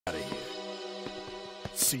Out of here.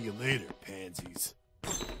 See you later, pansies.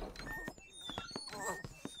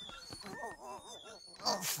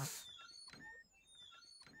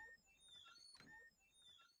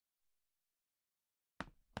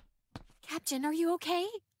 Captain, are you okay?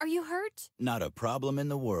 Are you hurt? Not a problem in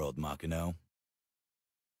the world, Makino.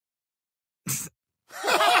 That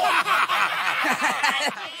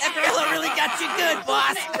fella really got you good,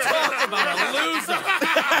 boss. Talk about a loser.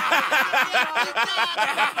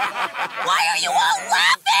 Why are you all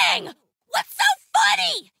laughing? What's so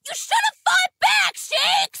funny? You should have fought back,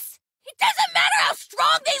 Shakes! It doesn't matter how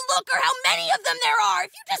strong they look or how many of them there are.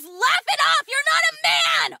 If you just laugh it off, you're not a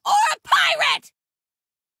man or a pirate!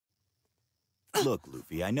 Look,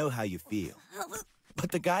 Luffy, I know how you feel.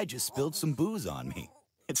 But the guy just spilled some booze on me.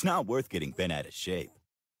 It's not worth getting bent out of shape.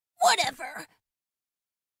 Whatever.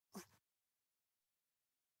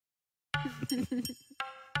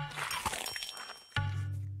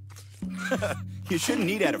 You shouldn't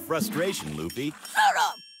eat out of frustration, Luffy. Shut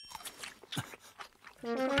up!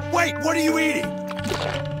 Wait, what are you eating?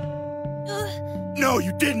 No,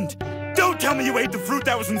 you didn't! Don't tell me you ate the fruit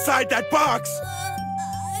that was inside that box!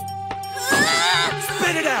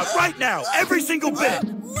 Spit it out, right now! Every single bit!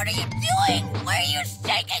 What are you doing? Why are you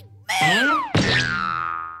shaking me?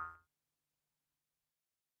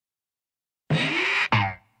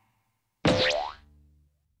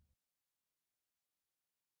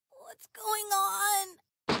 What's going on?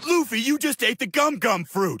 Luffy, you just ate the gum-gum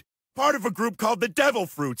fruit! Part of a group called the Devil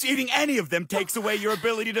Fruits. Eating any of them takes away your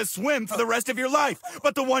ability to swim for the rest of your life.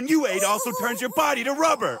 But the one you ate also turns your body to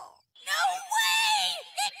rubber. No way!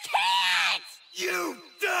 It can't! You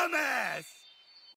dumbass!